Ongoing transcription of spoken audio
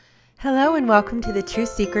Hello and welcome to the Truth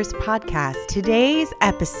Seekers podcast. Today's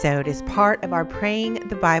episode is part of our Praying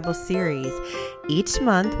the Bible series. Each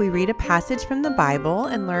month we read a passage from the Bible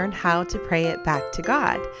and learn how to pray it back to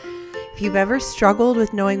God. If you've ever struggled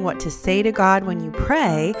with knowing what to say to God when you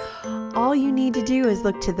pray, all you need to do is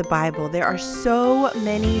look to the Bible. There are so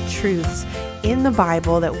many truths in the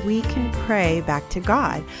Bible that we can pray back to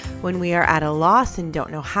God. When we are at a loss and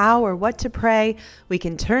don't know how or what to pray, we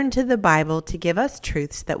can turn to the Bible to give us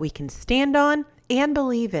truths that we can stand on and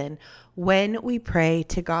believe in when we pray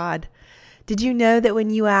to God. Did you know that when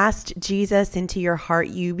you asked Jesus into your heart,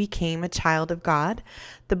 you became a child of God?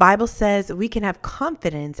 The Bible says we can have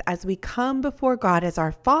confidence as we come before God as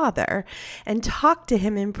our Father and talk to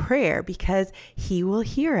Him in prayer because He will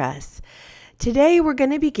hear us. Today, we're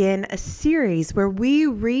going to begin a series where we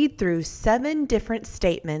read through 7 different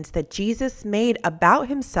statements that Jesus made about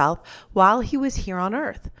Himself while He was here on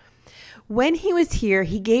earth. When He was here,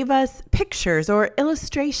 He gave us pictures or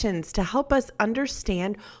illustrations to help us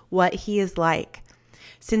understand what He is like.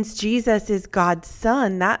 Since Jesus is God's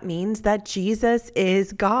Son, that means that Jesus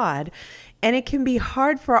is God. And it can be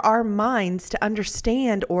hard for our minds to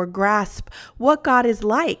understand or grasp what God is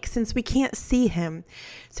like since we can't see Him.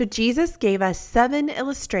 So Jesus gave us 7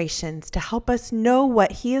 illustrations to help us know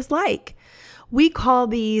what He is like. We call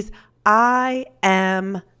these I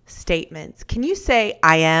am statements. Can you say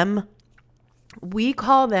I am? We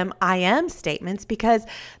call them I am statements because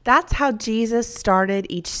that's how Jesus started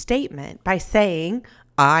each statement, by saying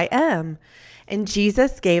I am. And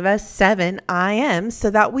Jesus gave us 7 I ams so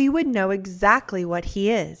that we would know exactly what He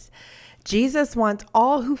is. Jesus wants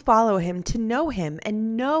all who follow Him to know Him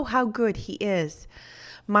and know how good He is.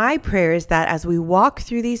 My prayer is that as we walk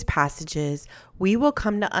through these passages, we will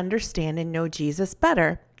come to understand and know Jesus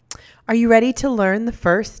better. Are you ready to learn the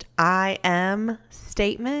first I am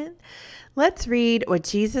statement? Let's read what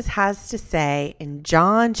Jesus has to say in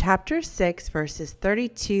John chapter 6, verses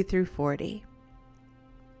 32 through 40.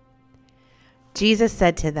 Jesus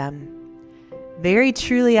said to them, "Very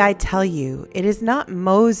truly I tell you, it is not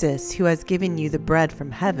Moses who has given you the bread from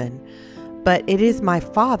heaven, but it is my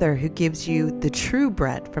Father who gives you the true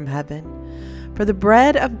bread from heaven. For the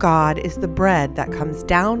bread of God is the bread that comes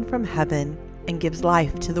down from heaven and gives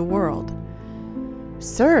life to the world."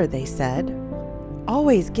 "Sir," they said,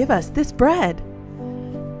 "always give us this bread."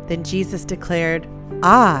 Then Jesus declared,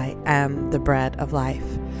 "I am the bread of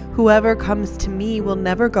life. Whoever comes to me will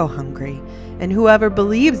never go hungry, and whoever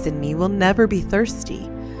believes in me will never be thirsty.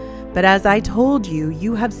 But as I told you,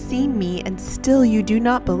 you have seen me, and still you do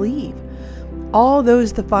not believe. All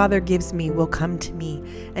those the Father gives me will come to me,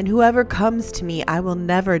 and whoever comes to me I will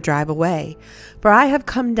never drive away. For I have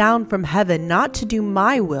come down from heaven not to do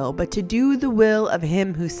my will, but to do the will of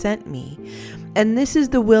Him who sent me. And this is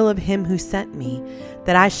the will of Him who sent me,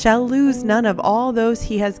 that I shall lose none of all those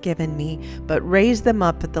He has given me, but raise them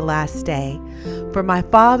up at the last day. For my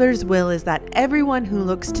Father's will is that everyone who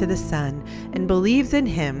looks to the Son and believes in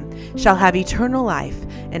Him shall have eternal life,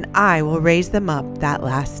 and I will raise them up that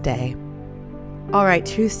last day." All right,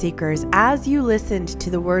 truth seekers, as you listened to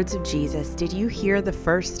the words of Jesus, did you hear the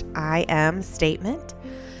first I am statement?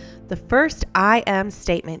 The first I am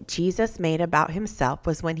statement Jesus made about Himself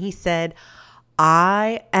was when He said,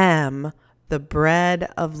 "I am the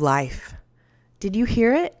bread of life." Did you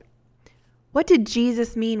hear it? What did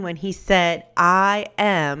Jesus mean when He said, "I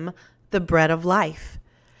am the bread of life"?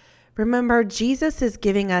 Remember, Jesus is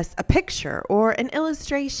giving us a picture or an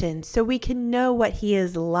illustration so we can know what He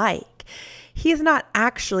is like. He is not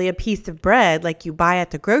actually a piece of bread like you buy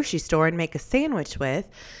at the grocery store and make a sandwich with.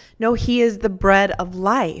 No, He is the bread of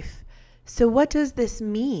life. So what does this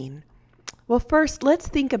mean? Well, first, let's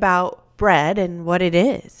think about bread and what it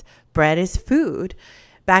is. Bread is food.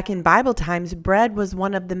 Back in Bible times, bread was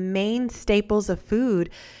one of the main staples of food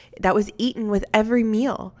that was eaten with every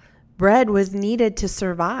meal. Bread was needed to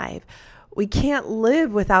survive. We can't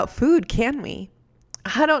live without food, can we?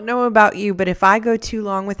 I don't know about you, but if I go too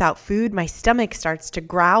long without food, my stomach starts to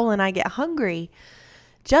growl and I get hungry.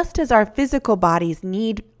 Just as our physical bodies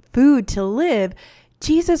need food to live,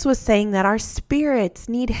 Jesus was saying that our spirits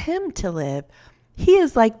need Him to live. He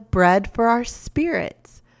is like bread for our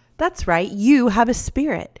spirits. That's right, you have a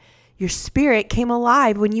spirit. Your spirit came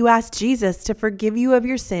alive when you asked Jesus to forgive you of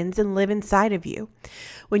your sins and live inside of you.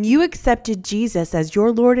 When you accepted Jesus as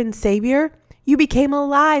your Lord and Savior, you became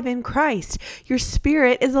alive in Christ. Your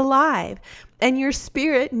spirit is alive, and your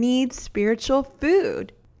spirit needs spiritual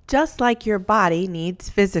food, just like your body needs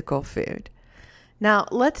physical food. Now,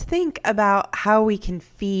 let's think about how we can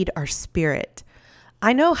feed our spirit.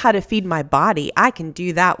 I know how to feed my body. I can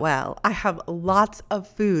do that well. I have lots of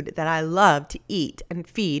food that I love to eat and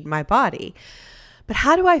feed my body. But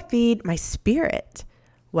how do I feed my spirit?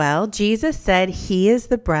 Well, Jesus said he is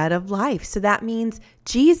the bread of life. So that means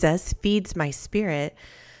Jesus feeds my spirit.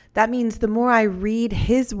 That means the more I read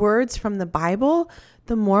his words from the Bible,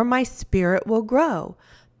 the more my spirit will grow.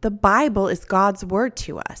 The Bible is God's word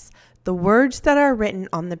to us. The words that are written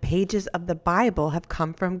on the pages of the Bible have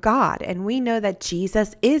come from God, and we know that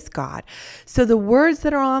Jesus is God. So the words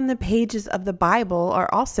that are on the pages of the Bible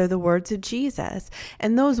are also the words of Jesus,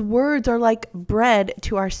 and those words are like bread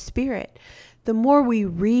to our spirit. The more we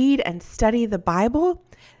read and study the Bible,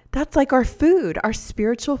 that's like our food, our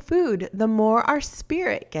spiritual food. The more our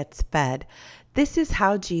spirit gets fed. This is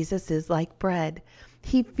how Jesus is like bread.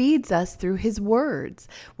 He feeds us through his words.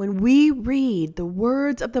 When we read the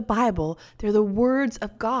words of the Bible, they're the words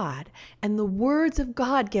of God. And the words of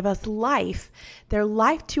God give us life. They're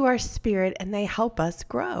life to our spirit, and they help us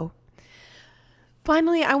grow.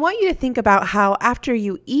 Finally, I want you to think about how after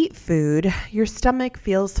you eat food, your stomach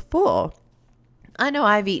feels full. I know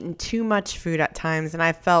I've eaten too much food at times, and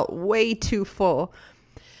I felt way too full.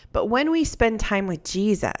 But when we spend time with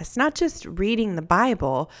Jesus, not just reading the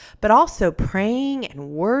Bible, but also praying and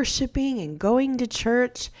worshiping and going to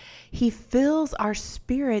church, he fills our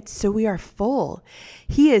spirits so we are full.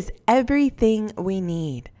 He is everything we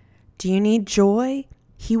need. Do you need joy?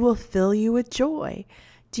 He will fill you with joy.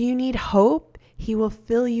 Do you need hope? He will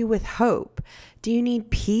fill you with hope. Do you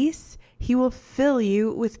need peace? He will fill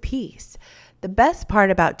you with peace. The best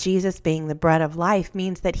part about Jesus being the bread of life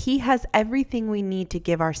means that he has everything we need to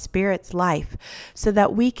give our spirits life so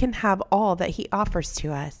that we can have all that he offers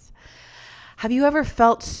to us. Have you ever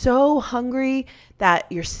felt so hungry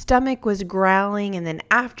that your stomach was growling, and then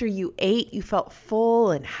after you ate, you felt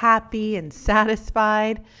full and happy and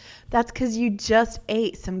satisfied? That's because you just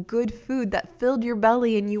ate some good food that filled your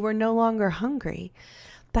belly and you were no longer hungry.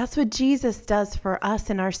 That's what Jesus does for us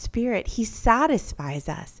in our spirit. He satisfies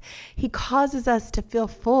us. He causes us to feel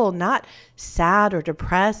full, not sad or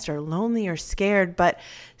depressed or lonely or scared, but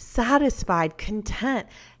satisfied, content,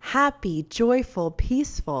 happy, joyful,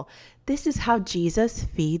 peaceful. This is how Jesus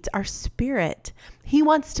feeds our spirit. He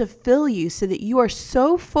wants to fill you so that you are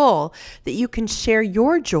so full that you can share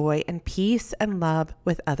your joy and peace and love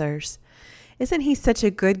with others. Isn't he such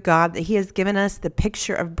a good God that he has given us the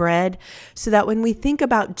picture of bread so that when we think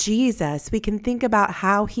about Jesus, we can think about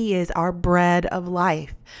how he is our bread of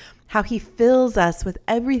life, how he fills us with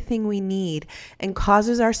everything we need and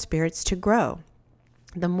causes our spirits to grow.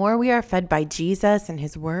 The more we are fed by Jesus and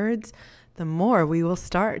his words, the more we will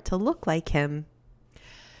start to look like him.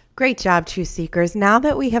 Great job, Truth Seekers. Now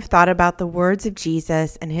that we have thought about the words of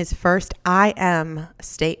Jesus and his first I am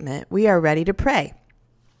statement, we are ready to pray.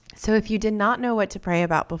 So if you did not know what to pray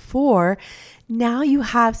about before, now you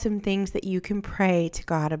have some things that you can pray to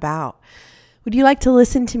God about. Would you like to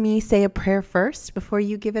listen to me say a prayer first before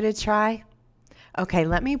you give it a try? Okay,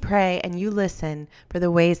 let me pray and you listen for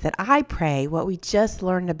the ways that I pray what we just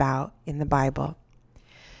learned about in the Bible.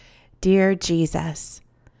 Dear Jesus,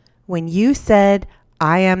 when you said,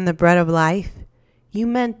 I am the bread of life, you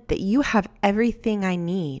meant that you have everything I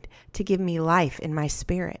need to give me life in my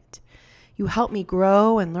spirit. You help me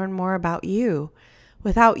grow and learn more about you.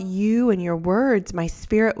 Without you and your words, my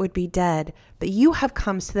spirit would be dead, but you have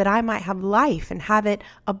come so that I might have life and have it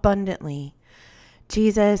abundantly.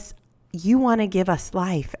 Jesus, you want to give us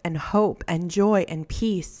life and hope and joy and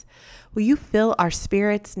peace. Will you fill our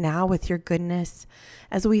spirits now with your goodness?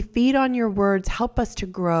 As we feed on your words, help us to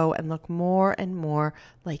grow and look more and more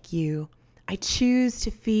like you. I choose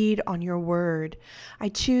to feed on your word. I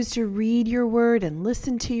choose to read your word and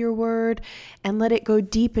listen to your word and let it go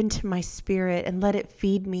deep into my spirit and let it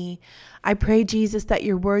feed me. I pray, Jesus, that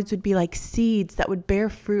your words would be like seeds that would bear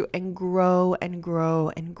fruit and grow and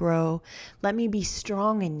grow and grow. Let me be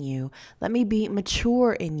strong in you. Let me be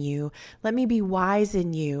mature in you. Let me be wise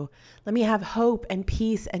in you. Let me have hope and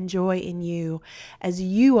peace and joy in you as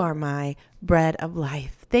you are my bread of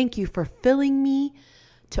life. Thank you for filling me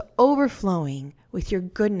to overflowing with your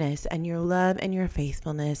goodness and your love and your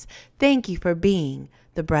faithfulness. Thank you for being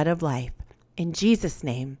the bread of life. In Jesus'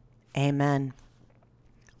 name, amen.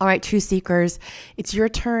 All right, Truth Seekers, it's your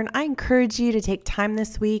turn. I encourage you to take time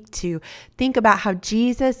this week to think about how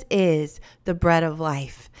Jesus is the bread of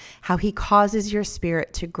life, how he causes your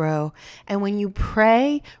spirit to grow. And when you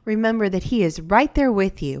pray, remember that he is right there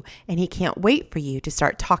with you and he can't wait for you to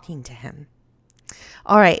start talking to him.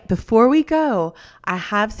 All right, before we go, I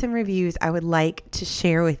have some reviews I would like to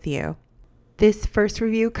share with you. This first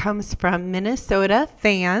review comes from Minnesota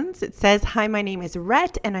Fans. It says, "Hi, my name is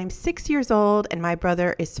Rhett and I'm 6 years old and my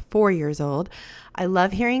brother is 4 years old. I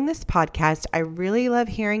love hearing this podcast. I really love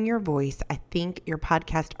hearing your voice. I think your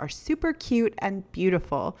podcasts are super cute and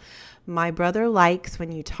beautiful. My brother likes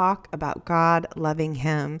when you talk about God loving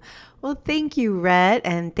him." Well, thank you, Rhett,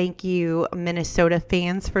 and thank you, Minnesota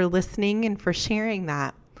Fans, for listening and for sharing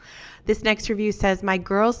that. This next review says, "My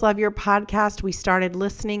girls love your podcast. We started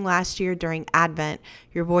listening last year during Advent.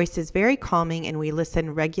 Your voice is very calming and we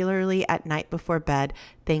listen regularly at night before bed.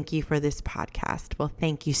 Thank you for this podcast." Well,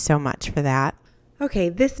 thank you so much for that. Okay,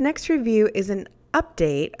 this next review is an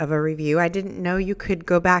update of a review. I didn't know you could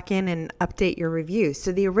go back in and update your review.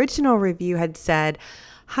 So the original review had said,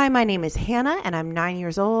 "Hi, my name is Hannah and I'm 9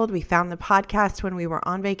 years old. We found the podcast when we were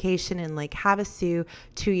on vacation in Lake Havasu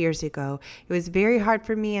 2 years ago. It was very hard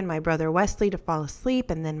for me and my brother Wesley to fall asleep,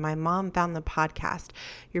 and then my mom found the podcast.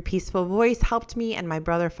 Your peaceful voice helped me and my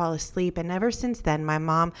brother fall asleep, and ever since then, my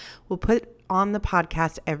mom will put on the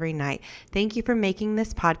podcast every night. Thank you for making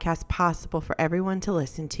this podcast possible for everyone to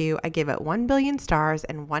listen to. I give it 1 billion stars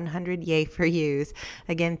and 100 yay for yous.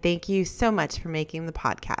 Again, thank you so much for making the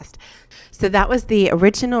podcast." So that was the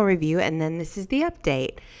original review, and then this is the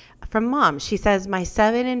update from Mom. She says, "My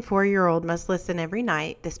 7 and 4-year-old must listen every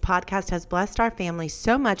night. This podcast has blessed our family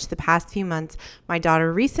so much the past few months. My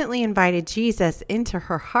daughter recently invited Jesus into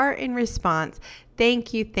her heart in response.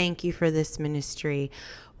 Thank you for this ministry."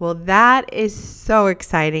 Well, that is so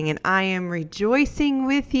exciting, and I am rejoicing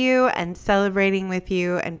with you and celebrating with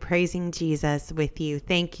you and praising Jesus with you.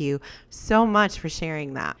 Thank you so much for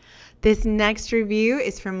sharing that. This next review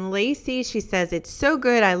is from Lacey. She says, "It's so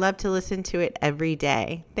good. I love to listen to it every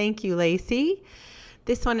day." Thank you, Lacey.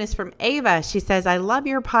 This one is from Ava. She says, "I love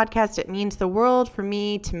your podcast. It means the world for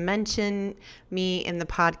me to mention me in the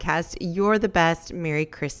podcast. You're the best. Merry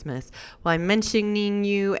Christmas." Well, I'm mentioning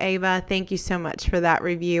you, Ava. Thank you so much for that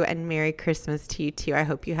review, and Merry Christmas to you too. I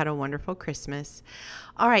hope you had a wonderful Christmas.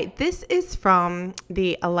 All right, this is from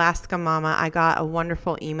the Alaska Mama. I got a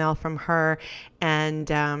wonderful email from her,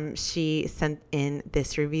 and she sent in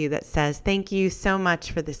this review that says, "Thank you so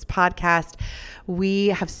much for this podcast. We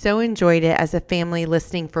have so enjoyed it as a family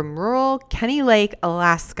listening from rural Kenny Lake,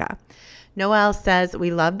 Alaska. Noelle says, we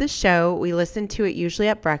love the show. We listen to it usually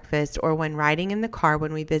at breakfast or when riding in the car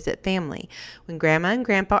when we visit family. When Grandma and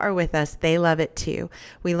Grandpa are with us, they love it too.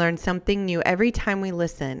 We learn something new every time we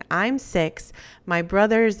listen. I'm 6. My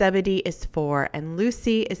brother Zebedee is 4 and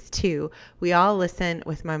Lucy is 2. We all listen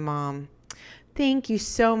with my mom." Thank you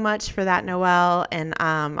so much for that, Noelle, and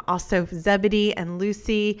also Zebedee and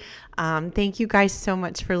Lucy. Thank you guys so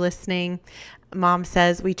much for listening. Mom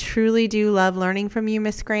says, "We truly do love learning from you,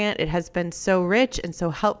 Miss Grant. It has been so rich and so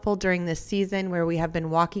helpful during this season where we have been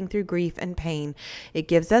walking through grief and pain. It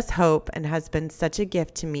gives us hope and has been such a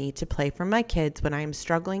gift to me to play for my kids when I am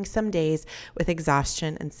struggling some days with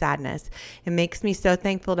exhaustion and sadness. It makes me so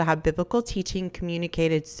thankful to have biblical teaching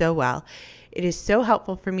communicated so well. It is so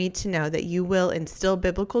helpful for me to know that you will instill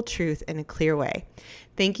biblical truth in a clear way.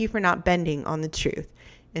 Thank you for not bending on the truth.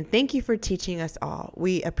 And thank you for teaching us all.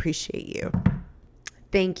 We appreciate you."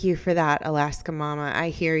 Thank you for that, Alaska Mama. I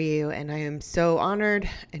hear you, and I am so honored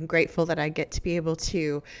and grateful that I get to be able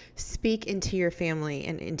to speak into your family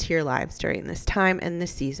and into your lives during this time and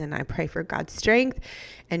this season. I pray for God's strength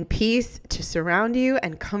and peace to surround you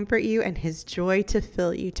and comfort you, and his joy to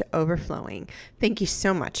fill you to overflowing. Thank you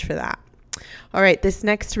so much for that. All right, this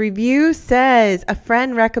next review says, "A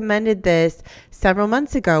friend recommended this several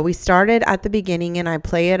months ago. We started at the beginning and I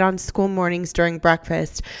play it on school mornings during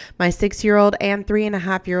breakfast. My 6-year-old and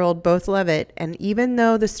 3.5-year-old both love it. And even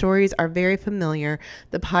though the stories are very familiar,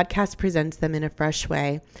 the podcast presents them in a fresh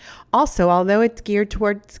way. Also, although it's geared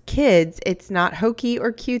towards kids, it's not hokey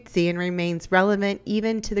or cutesy and remains relevant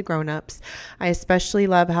even to the grown-ups. I especially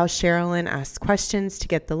love how Sherilyn asks questions to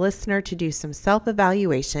get the listener to do some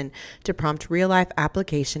self-evaluation to prompt real-life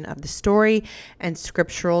application of the story and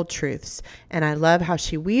scriptural truths. And I love how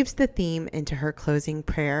she weaves the theme into her closing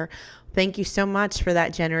prayer." Thank you so much for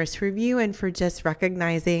that generous review and for just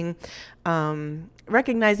recognizing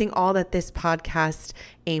all that this podcast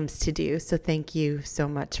aims to do. So thank you so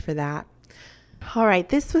much for that. All right,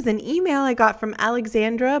 this was an email I got from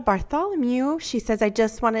Alexandra Bartholomew. She says, "I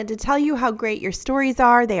just wanted to tell you how great your stories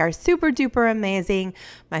are. They are super duper amazing.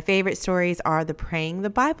 My favorite stories are the Praying the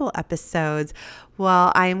Bible episodes."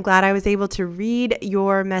 Well, I am glad I was able to read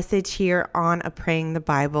your message here on a Praying the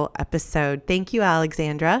Bible episode. Thank you,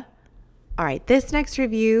 Alexandra. All right, this next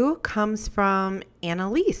review comes from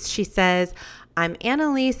Annalise. She says, I'm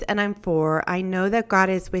Annalise and I'm 4. I know that God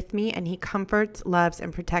is with me and He comforts, loves,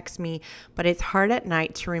 and protects me, but it's hard at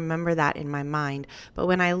night to remember that in my mind. But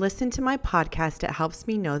when I listen to my podcast, it helps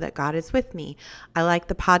me know that God is with me. I like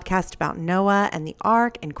the podcast about Noah and the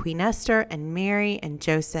ark and Queen Esther and Mary and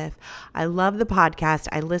Joseph. I love the podcast.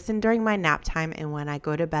 I listen during my nap time and when I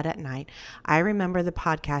go to bed at night. I remember the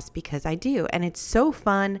podcast because I do, and it's so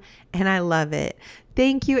fun and I love it.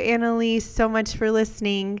 Thank you, Annalise, so much for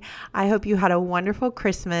listening. I hope you had a wonderful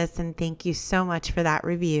Christmas, and thank you so much for that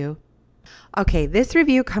review. Okay, this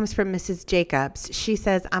review comes from Mrs. Jacobs. She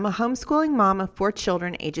says, I'm a homeschooling mom of 4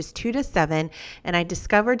 children ages 2 to 7, and I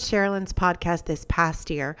discovered Sherilyn's podcast this past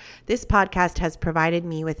year. This podcast has provided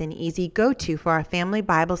me with an easy go-to for our family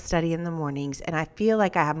Bible study in the mornings, and I feel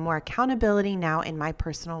like I have more accountability now in my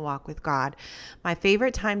personal walk with God. My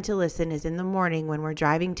favorite time to listen is in the morning when we're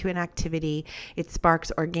driving to an activity. It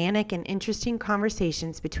sparks organic and interesting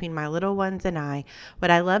conversations between my little ones and I.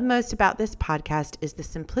 What I love most about this podcast is the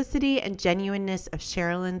simplicity and genuineness of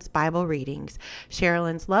Sherilyn's Bible readings.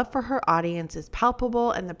 Sherilyn's love for her audience is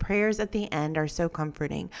palpable, and the prayers at the end are so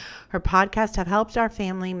comforting. Her podcasts have helped our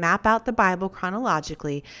family map out the Bible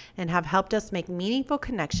chronologically and have helped us make meaningful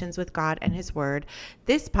connections with God and His Word.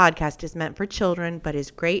 This podcast is meant for children, but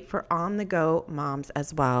is great for on-the-go moms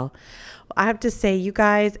as well. I have to say, you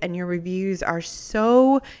guys and your reviews are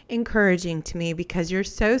so encouraging to me because you're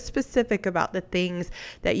so specific about the things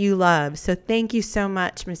that you love. So thank you so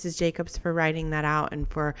much, Mrs. Jacobs, for writing that out and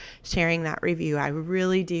for sharing that review. I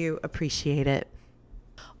really do appreciate it.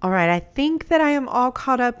 All right, I think that I am all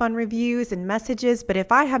caught up on reviews and messages, but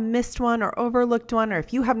if I have missed one or overlooked one, or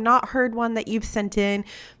if you have not heard one that you've sent in,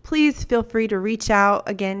 please feel free to reach out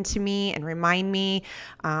again to me and remind me.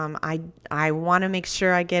 I want to make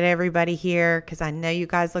sure I get everybody here because I know you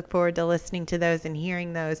guys look forward to listening to those and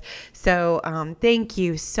hearing those. So thank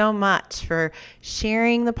you so much for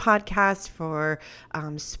sharing the podcast, for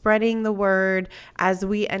spreading the word. As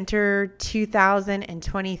we enter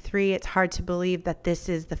 2023, it's hard to believe that this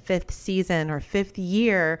is the 5th season or 5th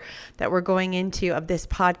year that we're going into of this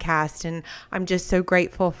podcast. And I'm just so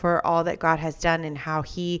grateful for all that God has done and how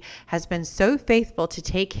He has been so faithful to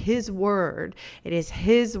take His word. It is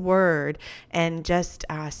His word, and just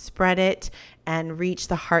spread it and reach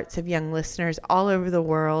the hearts of young listeners all over the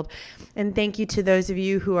world. And thank you to those of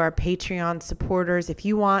you who are Patreon supporters. If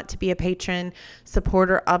you want to be a patron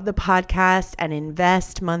supporter of the podcast and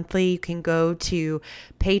invest monthly, you can go to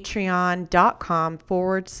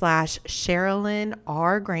patreon.com/Sherilyn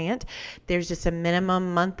R. Grant. There's just a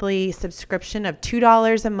minimum monthly subscription of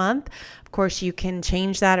 $2 a month. Of course, you can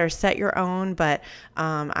change that or set your own, but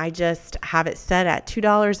I just have it set at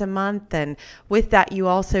 $2 a month. And with that, you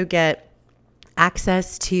also get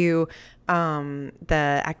access to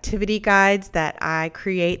the activity guides that I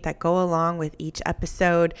create that go along with each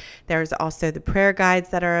episode. There's also the prayer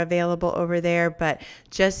guides that are available over there, but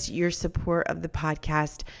just your support of the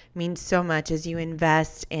podcast means so much as you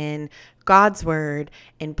invest in God's word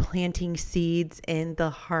and planting seeds in the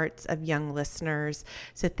hearts of young listeners.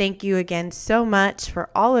 So thank you again so much for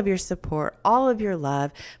all of your support, all of your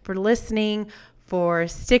love, for listening, for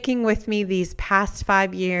sticking with me these past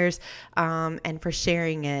 5 years, and for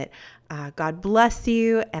sharing it. God bless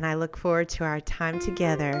you, and I look forward to our time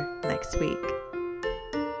together next week.